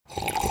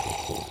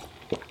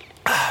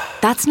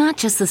That's not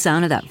just the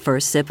sound of that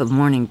first sip of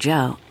Morning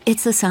Joe.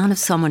 It's the sound of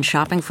someone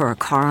shopping for a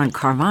car on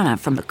Carvana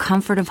from the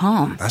comfort of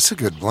home. That's a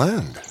good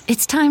blend.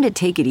 It's time to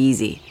take it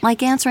easy,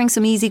 like answering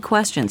some easy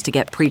questions to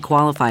get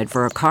pre-qualified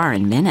for a car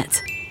in minutes.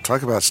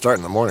 Talk about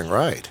starting the morning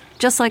right.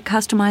 Just like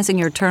customizing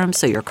your terms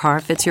so your car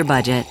fits your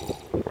budget.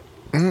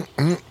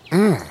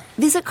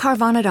 Visit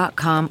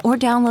Carvana.com or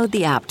download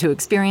the app to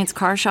experience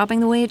car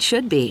shopping the way it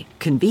should be.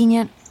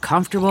 Convenient,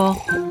 comfortable.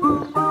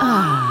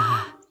 Ah.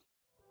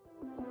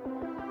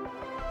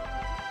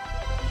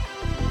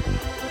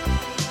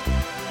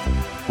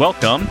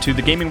 Welcome to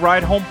the Gaming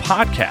Ride Home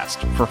podcast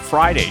for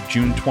Friday,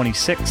 June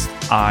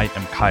 26th. I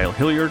am Kyle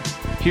Hilliard.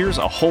 Here's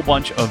a whole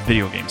bunch of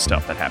video game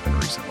stuff that happened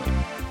recently.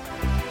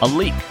 A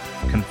leak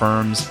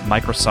confirms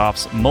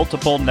Microsoft's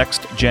multiple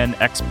next-gen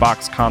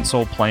Xbox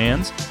console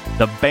plans.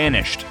 The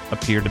Banished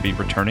appear to be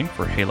returning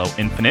for Halo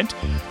Infinite.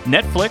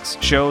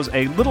 Netflix shows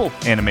a little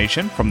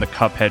animation from the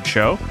Cuphead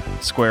show.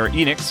 Square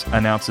Enix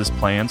announces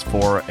plans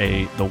for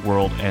a The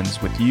World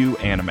Ends With You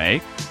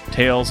anime.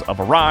 Tales of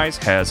Arise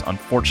has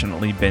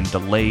unfortunately been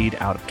delayed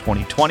out of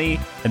 2020.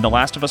 And The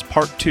Last of Us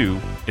Part 2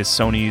 is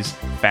Sony's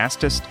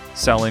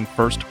fastest-selling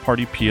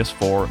first-party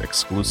PS4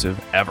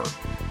 exclusive ever.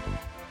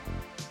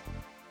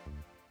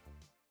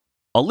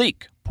 A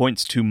leak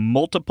points to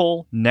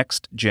multiple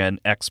next-gen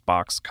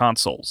Xbox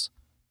consoles.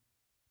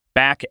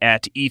 Back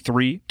at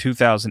E3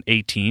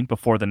 2018,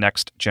 before the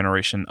next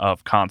generation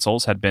of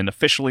consoles had been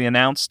officially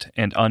announced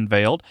and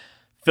unveiled,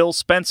 Phil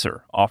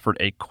Spencer offered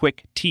a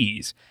quick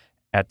tease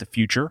at the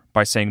future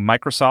by saying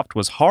Microsoft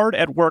was hard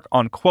at work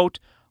on, quote,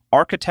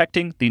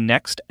 architecting the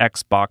next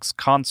Xbox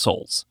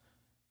consoles.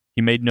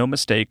 He made no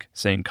mistake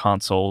saying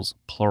consoles,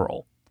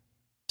 plural.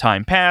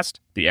 Time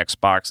passed, the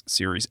Xbox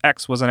Series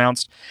X was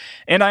announced,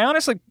 and I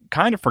honestly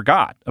kind of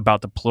forgot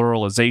about the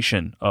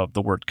pluralization of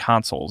the word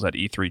consoles at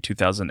E3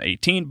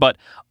 2018, but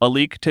a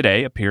leak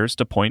today appears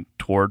to point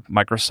toward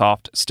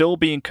Microsoft still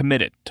being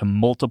committed to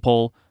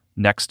multiple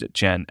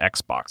next-gen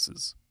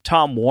Xboxes.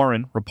 Tom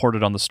Warren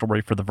reported on the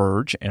story for The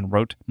Verge and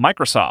wrote,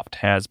 Microsoft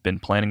has been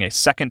planning a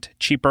second,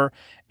 cheaper,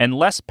 and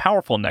less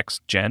powerful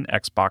next-gen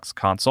Xbox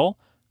console,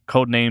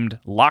 codenamed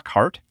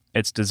Lockhart.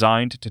 It's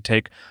designed to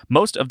take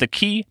most of the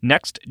key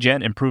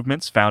next-gen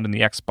improvements found in the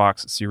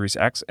Xbox Series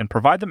X and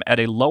provide them at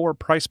a lower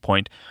price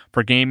point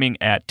for gaming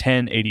at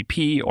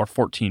 1080p or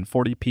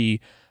 1440p.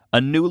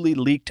 A newly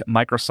leaked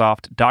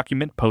Microsoft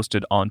document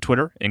posted on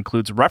Twitter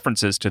includes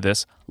references to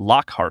this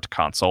Lockhart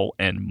console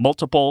and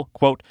multiple,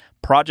 quote,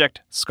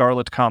 Project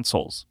Scarlet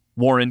consoles.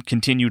 Warren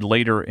continued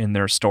later in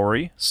their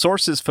story.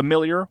 Sources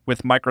familiar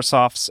with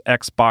Microsoft's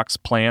Xbox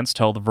plans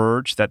tell The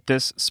Verge that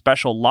this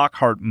special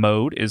Lockhart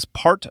mode is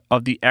part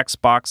of the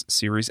Xbox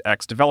Series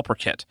X developer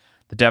kit.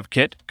 The dev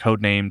kit,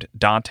 codenamed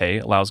Dante,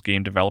 allows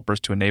game developers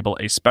to enable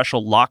a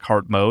special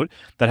Lockhart mode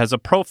that has a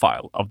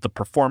profile of the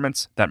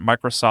performance that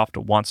Microsoft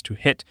wants to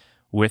hit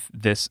with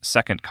this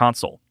second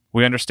console.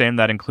 We understand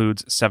that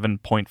includes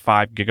 7.5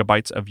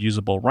 gigabytes of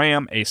usable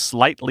RAM, a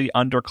slightly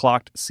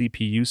underclocked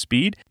CPU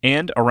speed,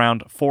 and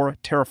around 4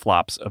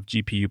 teraflops of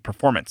GPU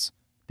performance.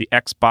 The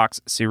Xbox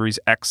Series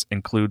X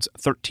includes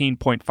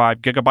 13.5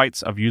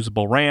 gigabytes of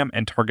usable RAM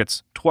and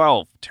targets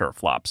 12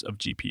 teraflops of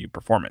GPU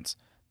performance.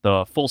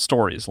 The full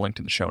story is linked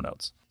in the show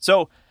notes.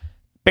 So,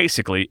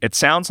 basically, it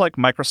sounds like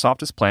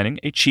Microsoft is planning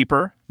a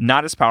cheaper,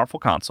 not as powerful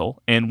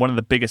console, and one of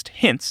the biggest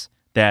hints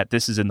that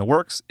this is in the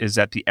works is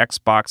that the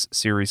Xbox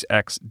Series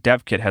X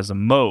dev kit has a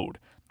mode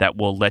that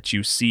will let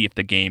you see if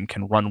the game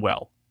can run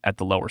well at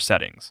the lower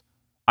settings.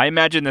 I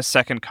imagine this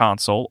second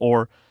console,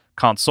 or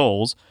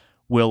consoles,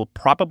 will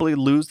probably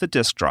lose the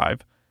disk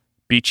drive,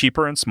 be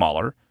cheaper and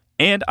smaller,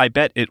 and I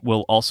bet it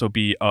will also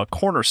be a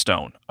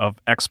cornerstone of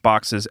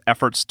Xbox's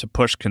efforts to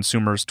push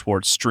consumers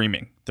towards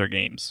streaming their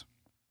games.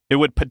 It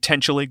would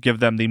potentially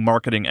give them the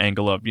marketing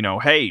angle of,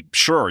 hey,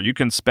 sure, you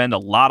can spend a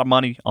lot of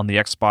money on the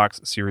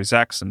Xbox Series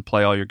X and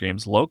play all your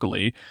games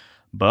locally,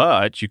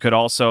 but you could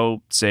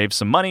also save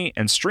some money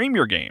and stream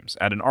your games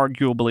at an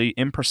arguably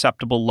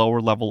imperceptible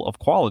lower level of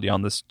quality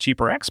on this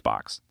cheaper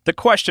Xbox. The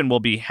question will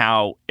be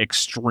how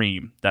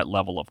extreme that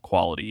level of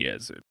quality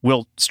is.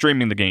 Will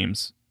streaming the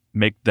games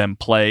make them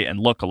play and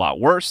look a lot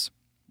worse?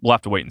 We'll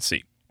have to wait and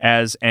see.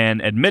 As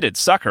an admitted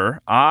sucker,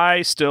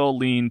 I still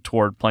lean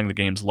toward playing the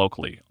games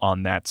locally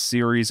on that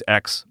Series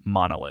X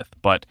monolith,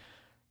 but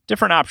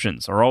different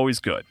options are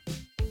always good.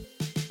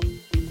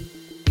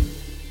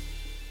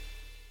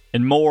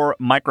 In more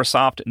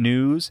Microsoft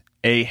news,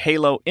 a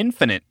Halo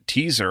Infinite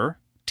teaser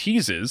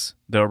teases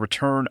the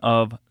return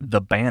of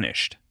The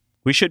Banished.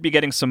 We should be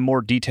getting some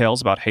more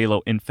details about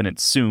Halo Infinite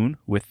soon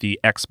with the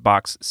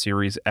Xbox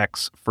Series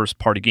X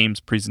first-party games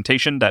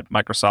presentation that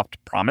Microsoft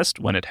promised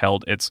when it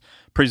held its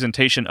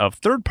presentation of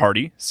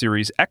third-party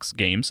Series X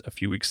games a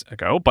few weeks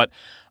ago. But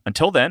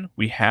until then,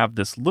 we have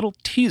this little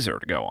teaser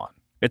to go on.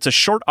 It's a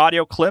short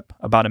audio clip,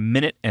 about 1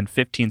 minute and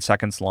 15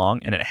 seconds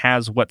long, and it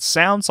has what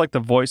sounds like the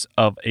voice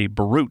of a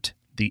Brute,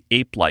 the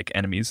ape-like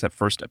enemies that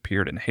first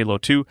appeared in Halo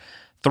 2,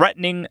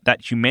 threatening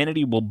that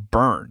humanity will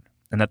burn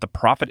and that the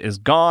Prophet is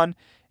gone,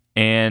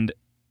 and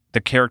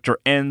The character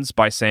ends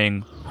by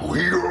saying,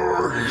 "We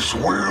are his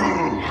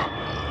will.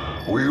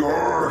 We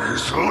are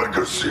his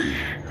legacy.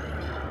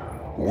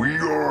 We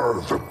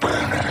are the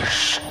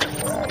banished."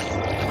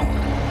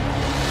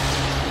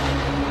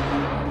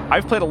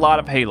 I've played a lot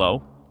of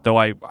Halo, though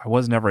I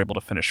was never able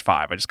to finish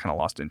 5. I just kind of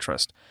lost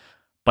interest.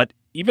 But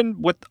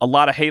even with a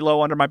lot of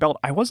Halo under my belt,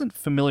 I wasn't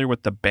familiar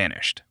with the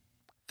Banished.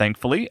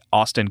 Thankfully,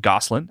 Austin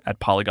Goslin at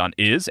Polygon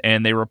is,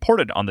 and they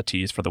reported on the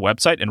tease for the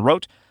website and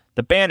wrote,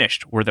 "The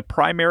Banished were the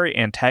primary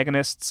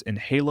antagonists in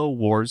Halo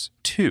Wars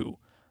 2,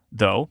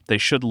 though they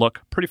should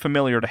look pretty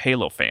familiar to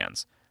Halo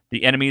fans.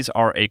 The enemies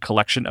are a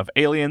collection of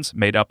aliens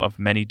made up of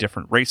many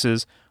different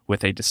races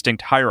with a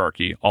distinct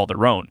hierarchy all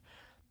their own.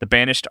 The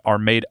Banished are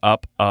made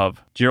up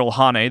of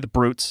Jiralhane, the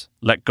Brutes,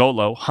 Let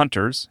Golo,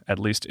 Hunters, at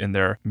least in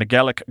their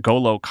Megalic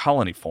Golo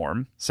colony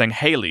form,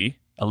 Sangheili,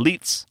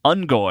 Elites,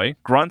 Ungoi,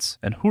 Grunts,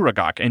 and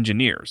Huragok,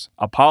 Engineers.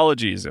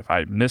 Apologies if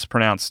I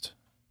mispronounced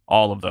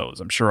all of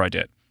those. I'm sure I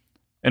did.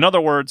 In other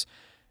words,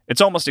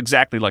 it's almost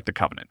exactly like the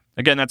Covenant."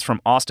 Again, that's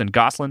from Austin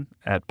Goslin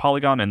at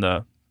Polygon, and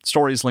the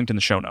story is linked in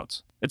the show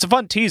notes. It's a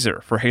fun teaser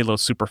for Halo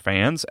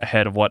superfans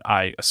ahead of what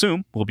I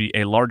assume will be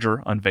a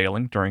larger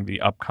unveiling during the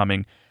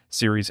upcoming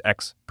Series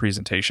X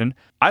presentation.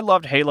 I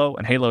loved Halo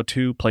and Halo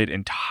 2, played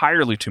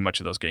entirely too much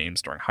of those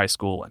games during high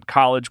school and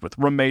college with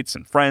roommates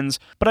and friends,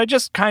 but I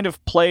just kind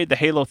of played the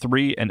Halo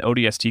 3 and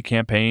ODST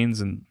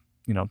campaigns and,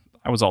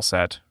 I was all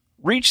set.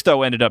 Reach,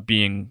 though, ended up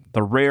being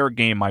the rare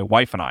game my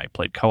wife and I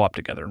played co-op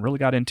together and really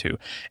got into.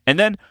 And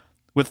then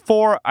with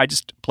 4, I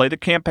just played the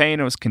campaign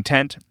and was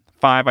content.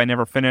 5, I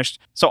never finished.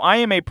 So I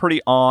am a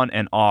pretty on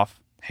and off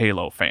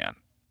Halo fan.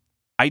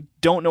 I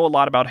don't know a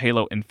lot about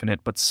Halo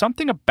Infinite, but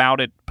something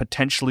about it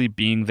potentially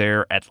being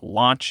there at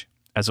launch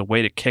as a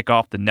way to kick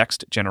off the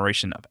next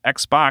generation of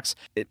Xbox,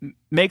 it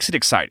makes it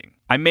exciting.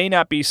 I may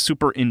not be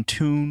super in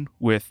tune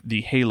with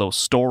the Halo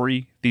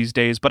story these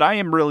days, but I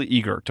am really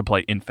eager to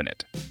play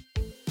Infinite.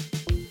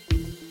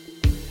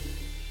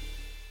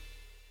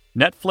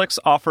 Netflix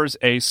offers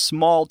a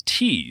small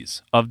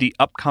tease of the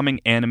upcoming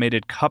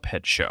animated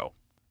Cuphead show.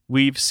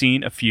 We've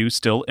seen a few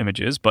still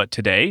images, but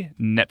today,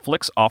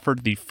 Netflix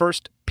offered the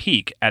first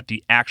peek at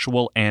the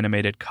actual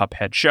animated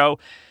Cuphead show,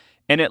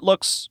 and it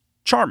looks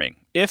charming,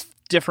 if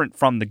different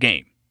from the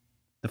game.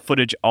 The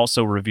footage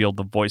also revealed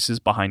the voices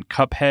behind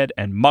Cuphead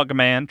and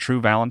Mugman,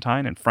 True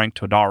Valentine, and Frank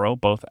Todaro,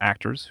 both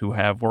actors who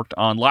have worked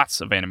on lots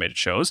of animated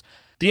shows.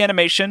 The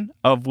animation,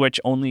 of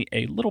which only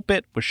a little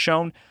bit was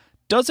shown,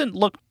 doesn't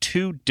look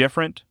too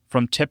different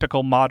from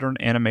typical modern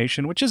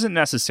animation, which isn't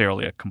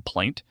necessarily a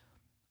complaint.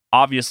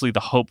 Obviously, the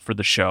hope for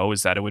the show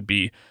is that it would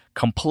be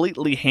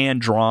completely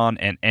hand-drawn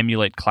and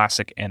emulate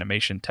classic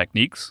animation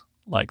techniques,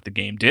 like the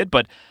game did,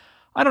 but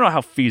I don't know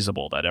how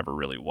feasible that ever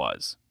really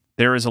was.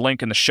 There is a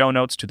link in the show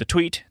notes to the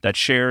tweet that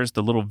shares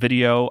the little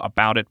video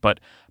about it, but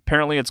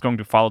apparently it's going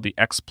to follow the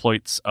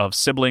exploits of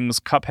siblings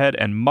Cuphead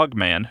and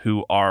Mugman,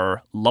 who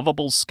are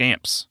lovable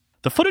scamps.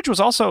 The footage was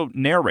also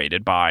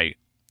narrated by,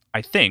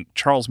 I think,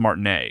 Charles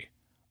Martinet.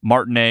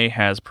 Martinet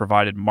has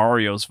provided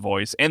Mario's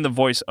voice and the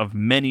voice of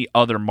many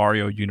other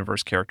Mario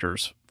Universe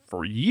characters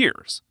for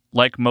years.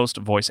 Like most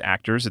voice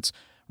actors, it's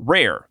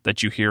rare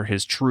that you hear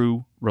his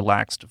true,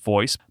 relaxed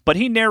voice, but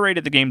he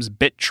narrated the game's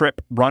Bit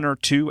Trip, Runner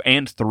 2,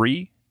 and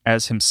 3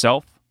 as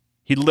himself.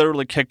 He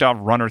literally kicked off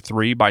Runner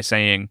 3 by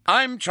saying,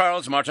 "I'm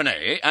Charles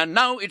Martinet, and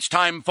now it's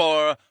time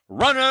for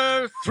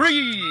Runner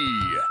 3!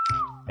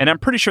 And I'm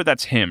pretty sure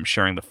that's him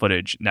sharing the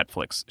footage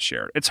Netflix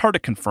shared. It's hard to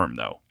confirm,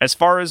 though. As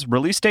far as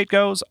release date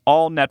goes,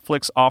 all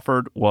Netflix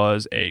offered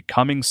was a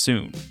coming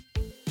soon.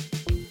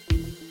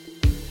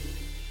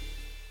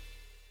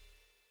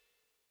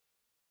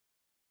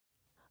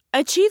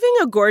 Achieving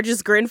a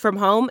gorgeous grin from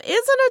home isn't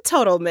a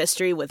total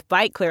mystery with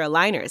Byte Clear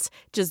aligners.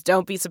 Just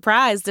don't be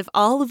surprised if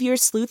all of your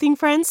sleuthing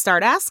friends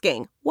start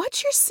asking,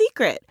 "What's your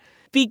secret?"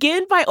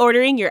 Begin by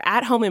ordering your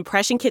at-home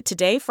impression kit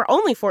today for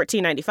only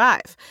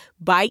 $14.95.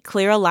 Byte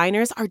Clear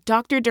aligners are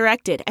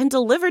doctor-directed and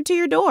delivered to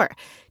your door.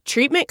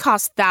 Treatment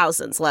costs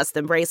thousands less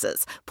than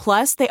braces.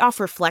 Plus, they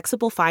offer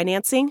flexible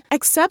financing,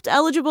 accept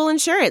eligible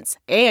insurance,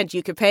 and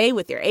you can pay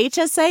with your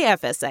HSA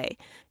FSA.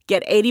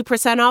 Get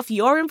 80% off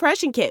your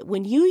impression kit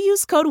when you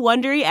use code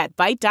WONDERY at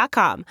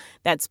Byte.com.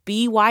 That's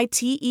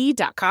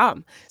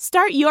BYTE.com.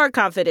 Start your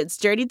confidence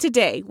journey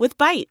today with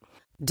Byte.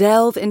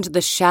 Delve into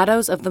the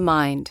shadows of the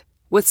mind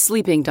with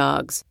Sleeping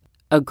Dogs,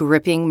 a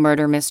gripping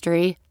murder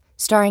mystery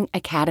starring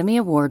Academy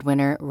Award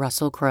winner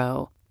Russell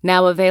Crowe.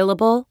 Now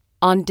available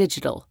on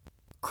digital.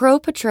 Crowe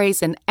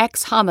portrays an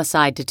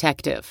ex-homicide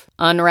detective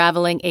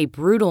unraveling a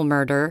brutal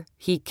murder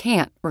he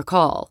can't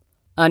recall.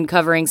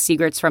 Uncovering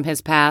secrets from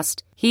his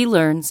past, he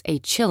learns a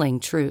chilling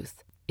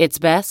truth. It's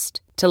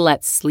best to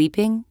let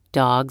sleeping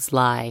dogs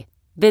lie.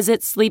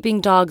 Visit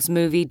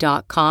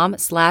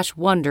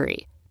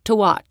sleepingdogsmovie.com/Wondery to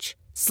watch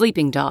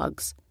Sleeping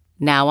Dogs,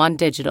 now on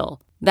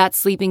digital.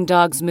 That's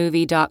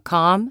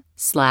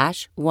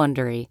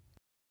sleepingdogsmovie.com/Wondery.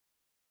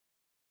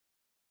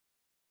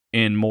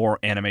 In more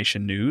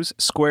animation news,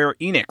 Square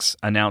Enix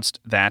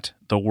announced that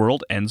The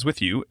World Ends With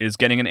You is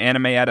getting an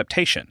anime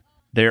adaptation.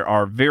 There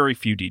are very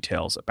few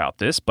details about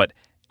this, but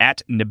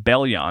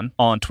 @Nibelion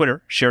on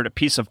Twitter shared a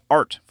piece of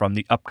art from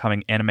the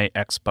upcoming Anime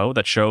Expo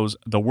that shows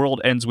The World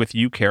Ends With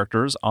You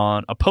characters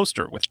on a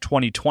poster with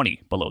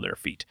 2020 below their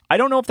feet. I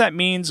don't know if that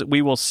means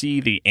we will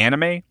see the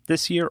anime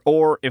this year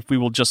or if we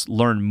will just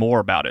learn more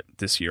about it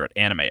this year at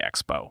Anime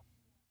Expo.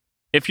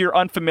 If you're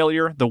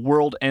unfamiliar, The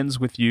World Ends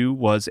With You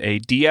was a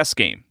DS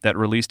game that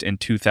released in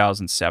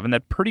 2007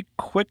 that pretty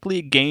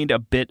quickly gained a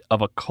bit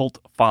of a cult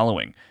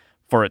following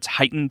for its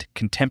heightened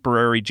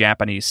contemporary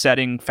Japanese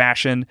setting,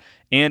 fashion,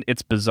 and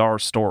its bizarre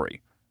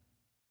story.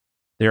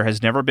 There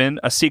has never been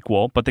a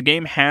sequel, but the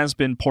game has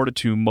been ported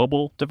to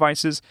mobile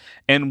devices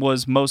and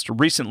was most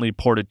recently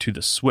ported to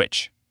the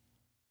Switch.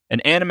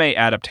 An anime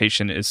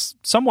adaptation is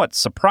somewhat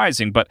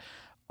surprising, but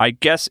I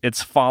guess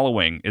its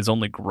following is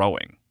only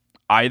growing.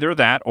 Either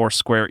that or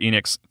Square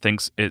Enix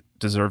thinks it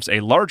deserves a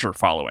larger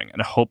following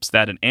and hopes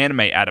that an anime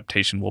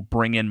adaptation will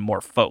bring in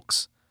more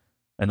folks.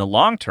 In the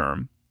long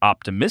term,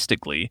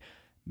 optimistically,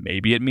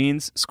 maybe it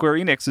means Square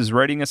Enix is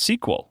writing a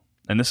sequel,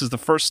 and this is the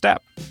first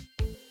step.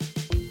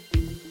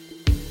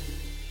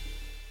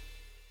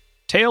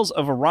 Tales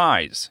of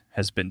Arise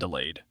has been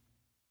delayed.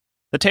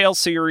 The Tales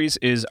series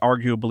is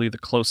arguably the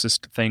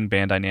closest thing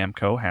Bandai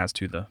Namco has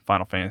to the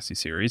Final Fantasy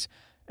series.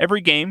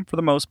 Every game, for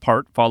the most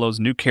part, follows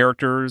new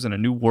characters and a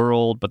new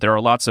world, but there are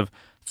lots of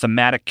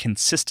thematic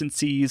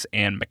consistencies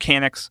and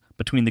mechanics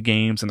between the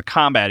games, and the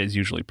combat is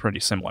usually pretty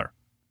similar.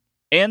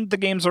 And the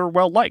games are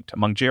well liked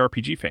among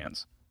JRPG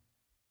fans.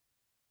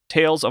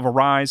 Tales of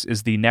Arise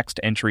is the next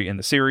entry in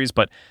the series,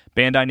 but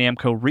Bandai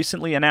Namco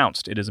recently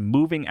announced it is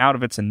moving out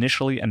of its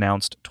initially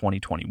announced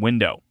 2020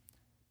 window.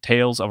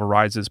 Tales of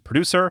Arise's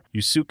producer,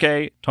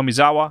 Yusuke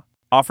Tomizawa,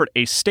 offered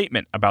a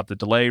statement about the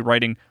delay,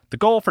 writing, "The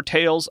goal for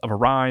Tales of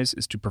Arise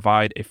is to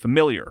provide a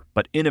familiar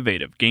but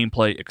innovative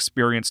gameplay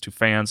experience to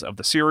fans of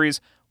the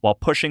series while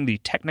pushing the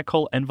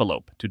technical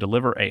envelope to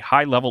deliver a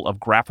high level of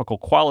graphical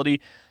quality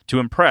to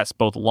impress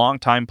both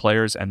longtime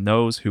players and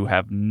those who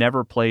have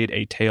never played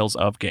a Tales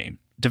of game."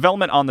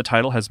 Development on the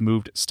title has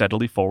moved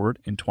steadily forward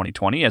in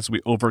 2020 as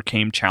we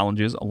overcame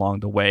challenges along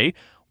the way.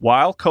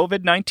 While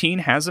COVID-19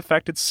 has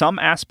affected some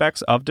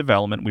aspects of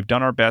development, we've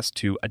done our best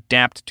to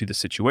adapt to the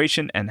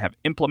situation and have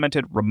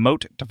implemented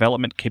remote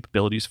development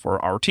capabilities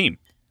for our team.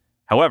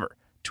 However,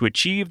 to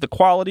achieve the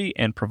quality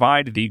and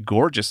provide the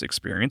gorgeous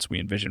experience we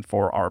envision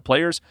for our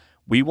players,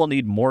 we will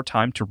need more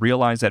time to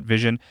realize that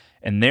vision,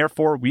 and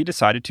therefore we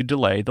decided to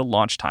delay the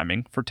launch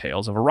timing for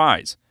Tales of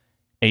Arise.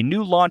 A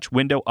new launch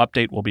window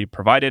update will be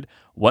provided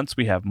once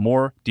we have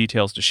more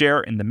details to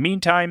share. In the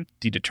meantime,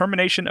 the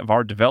determination of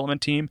our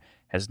development team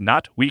has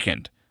not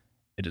weakened.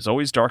 It is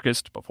always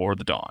darkest before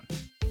the dawn.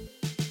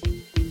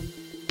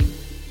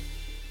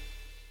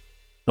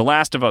 The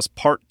Last of Us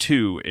Part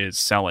 2 is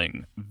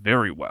selling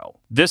very well.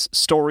 This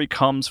story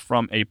comes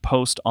from a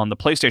post on the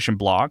PlayStation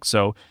blog,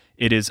 so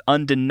it is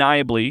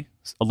undeniably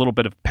a little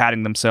bit of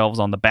patting themselves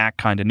on the back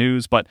kind of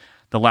news, but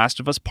The Last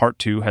of Us Part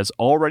 2 has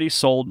already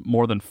sold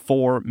more than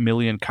 4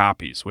 million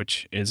copies,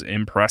 which is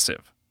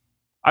impressive.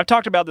 I've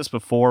talked about this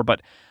before,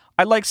 but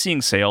I like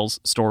seeing sales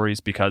stories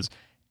because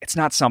it's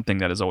not something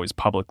that is always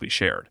publicly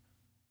shared.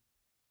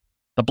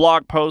 The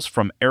blog post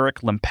from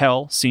Eric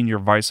Lempel, Senior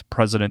Vice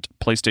President,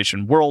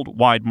 PlayStation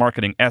Worldwide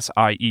Marketing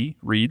SIE,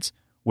 reads,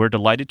 "We're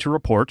delighted to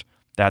report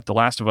that The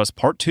Last of Us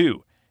Part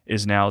 2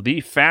 is now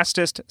the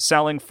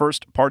fastest-selling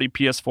first-party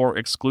PS4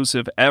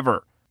 exclusive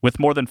ever, with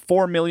more than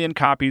 4 million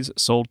copies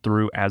sold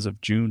through as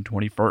of June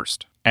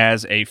 21st.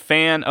 As a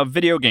fan of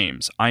video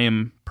games, I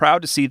am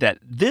proud to see that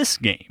this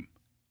game,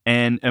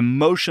 an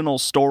emotional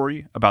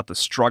story about the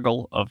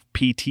struggle of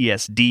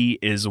PTSD,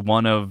 is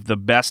one of the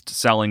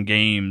best-selling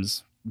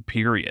games,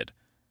 period.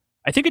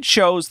 I think it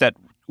shows that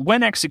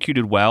when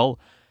executed well,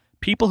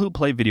 people who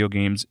play video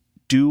games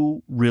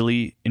do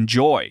really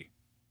enjoy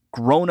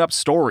grown-up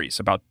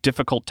stories about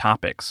difficult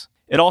topics.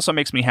 It also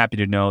makes me happy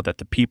to know that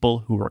the people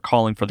who are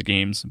calling for the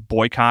game's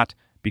boycott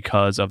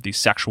because of the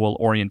sexual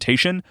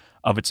orientation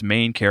of its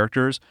main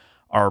characters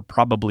are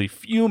probably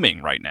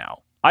fuming right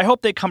now. I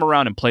hope they come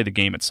around and play the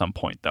game at some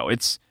point, though.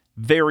 It's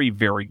very,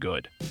 very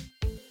good.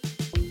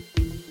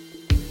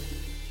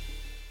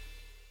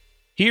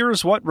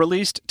 Here's what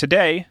released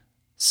today.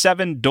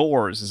 7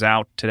 Doors is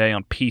out today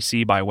on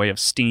PC by way of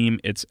Steam.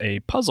 It's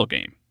a puzzle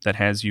game that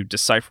has you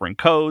deciphering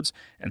codes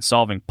and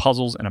solving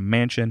puzzles in a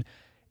mansion.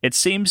 It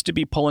seems to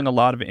be pulling a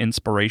lot of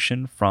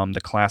inspiration from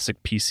the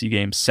classic PC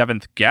game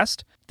Seventh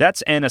Guest.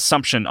 That's an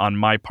assumption on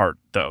my part,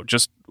 though,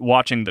 just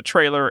watching the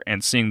trailer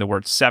and seeing the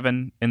word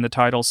 7 in the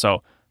title,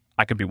 so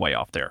I could be way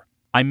off there.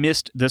 I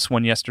missed this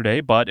one yesterday,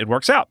 but it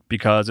works out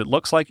because it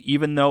looks like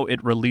even though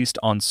it released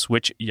on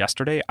Switch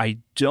yesterday, I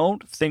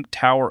don't think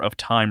Tower of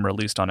Time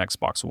released on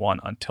Xbox One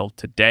until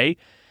today.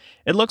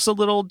 It looks a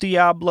little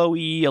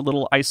Diablo-y, a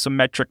little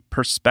isometric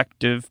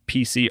perspective,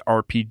 PC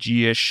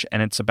RPG-ish,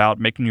 and it's about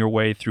making your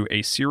way through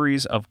a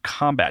series of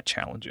combat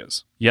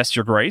challenges. Yes,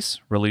 Your Grace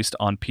released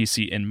on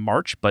PC in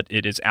March, but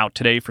it is out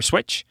today for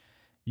Switch.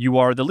 You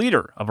are the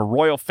leader of a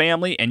royal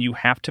family, and you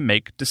have to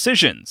make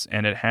decisions,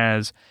 and it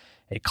has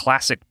a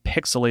classic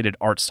pixelated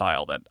art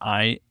style that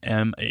I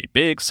am a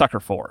big sucker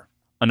for.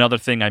 another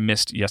thing I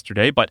missed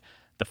yesterday, but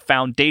the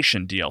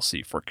Foundation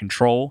DLC for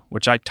Control,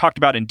 which I talked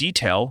about in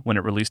detail when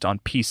it released on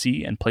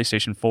PC and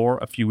PlayStation 4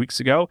 a few weeks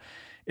ago,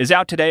 is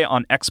out today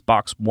on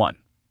Xbox One.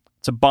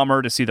 It's a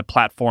bummer to see the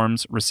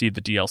platforms receive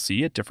the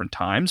DLC at different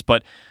times,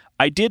 but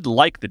I did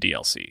like the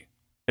DLC.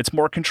 It's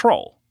more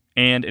Control,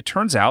 and it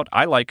turns out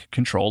I like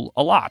Control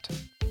a lot.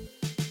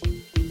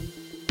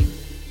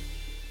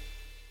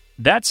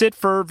 That's it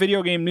for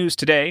video game news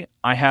today.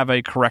 I have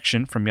a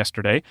correction from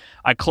yesterday.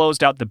 I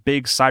closed out the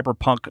big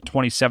Cyberpunk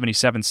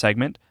 2077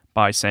 segment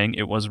by saying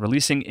it was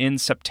releasing in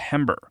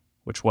September,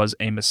 which was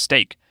a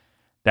mistake.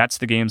 That's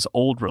the game's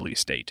old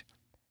release date.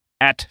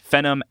 At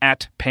Phenom,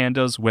 at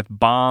Pandas with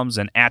Bombs,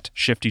 and at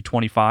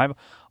Shifty25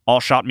 all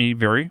shot me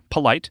very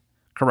polite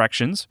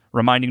corrections,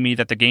 reminding me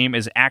that the game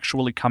is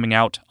actually coming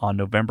out on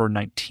November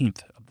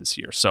 19th of this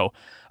year. So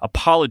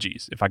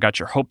apologies if I got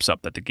your hopes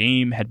up that the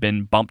game had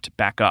been bumped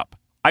back up.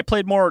 I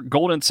played more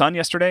Golden Sun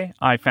yesterday.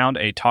 I found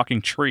a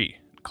talking tree,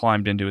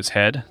 climbed into his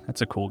head.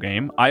 That's a cool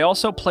game. I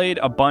also played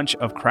a bunch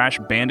of Crash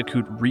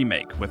Bandicoot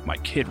Remake with my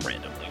kid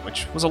randomly,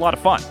 which was a lot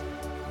of fun.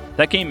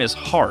 That game is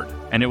hard,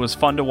 and it was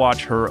fun to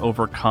watch her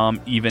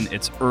overcome even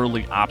its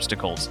early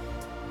obstacles.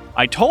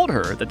 I told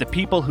her that the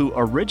people who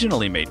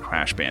originally made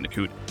Crash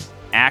Bandicoot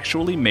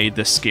actually made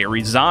the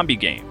scary zombie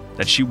game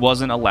that she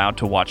wasn't allowed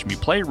to watch me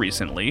play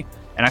recently,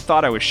 and I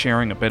thought I was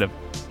sharing a bit of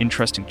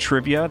interesting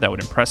trivia that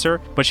would impress her,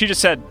 but she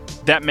just said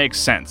that makes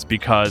sense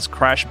because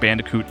Crash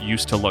Bandicoot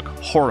used to look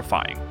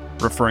horrifying,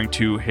 referring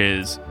to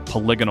his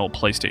polygonal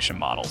PlayStation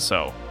model.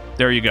 So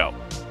there you go.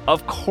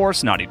 Of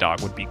course Naughty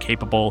Dog would be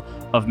capable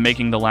of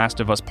making The Last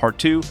of Us Part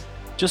 2.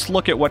 Just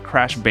look at what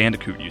Crash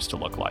Bandicoot used to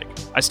look like.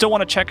 I still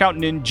want to check out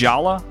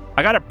Ninjala.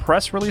 I got a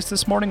press release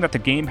this morning that the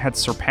game had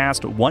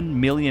surpassed 1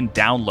 million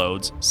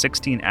downloads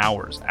 16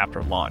 hours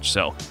after launch,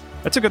 so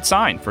that's a good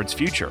sign for its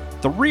future.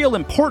 The real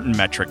important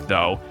metric,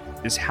 though,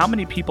 is how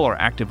many people are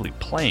actively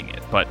playing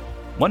it, but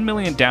 1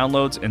 million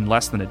downloads in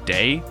less than a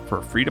day for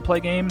a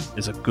free-to-play game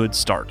is a good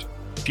start.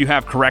 If you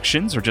have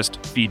corrections or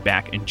just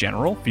feedback in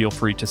general, feel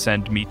free to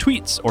send me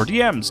tweets or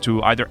DMs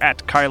to either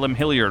at Kyle M.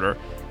 Hilliard or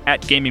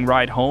at Gaming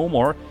Ride Home,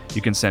 or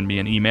you can send me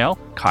an email,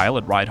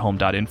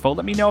 kyle@ridehome.info.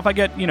 Let me know if I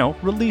get,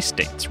 release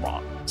dates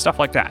wrong, stuff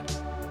like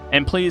that.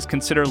 And please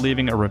consider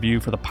leaving a review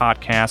for the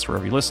podcast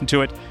wherever you listen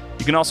to it.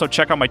 You can also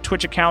check out my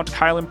Twitch account,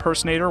 Kyle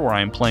Impersonator, where I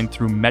am playing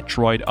through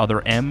Metroid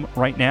Other M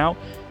right now.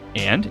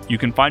 And you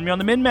can find me on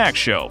the MinMax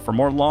Show for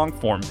more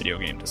long-form video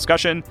game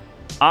discussion.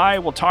 I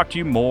will talk to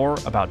you more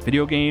about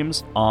video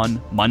games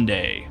on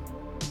Monday.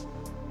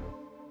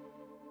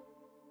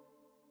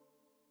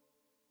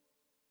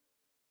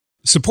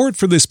 Support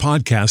for this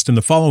podcast and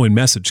the following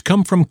message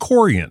come from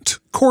Corient.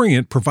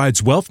 Corient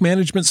provides wealth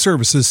management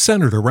services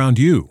centered around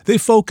you. They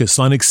focus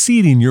on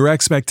exceeding your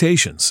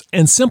expectations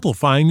and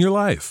simplifying your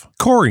life.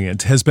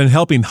 Corient has been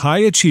helping high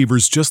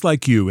achievers just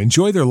like you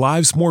enjoy their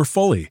lives more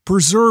fully,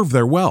 preserve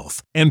their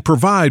wealth, and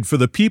provide for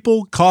the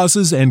people,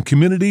 causes, and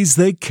communities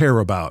they care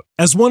about.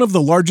 As one of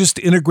the largest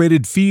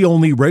integrated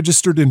fee-only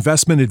registered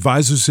investment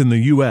advisors in the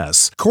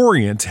U.S.,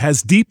 Corient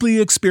has deeply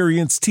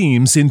experienced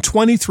teams in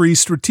 23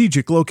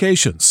 strategic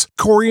locations.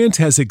 Corient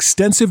has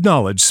extensive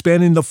knowledge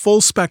spanning the full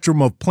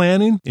spectrum of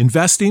planning,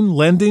 investing,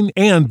 lending,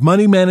 and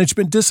money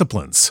management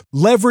disciplines.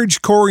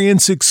 Leverage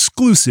Corient's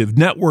exclusive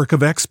network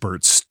of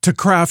experts to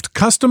craft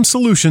custom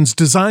solutions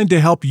designed to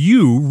help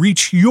you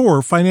reach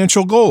your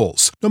financial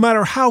goals, no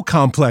matter how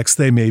complex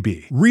they may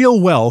be.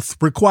 Real wealth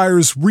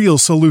requires real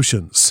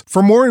solutions.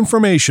 For more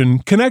information,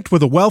 connect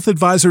with a wealth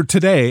advisor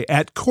today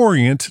at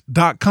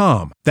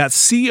Corient.com.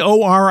 That's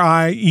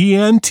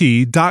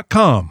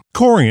Corient.com.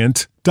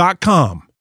 Corient.com.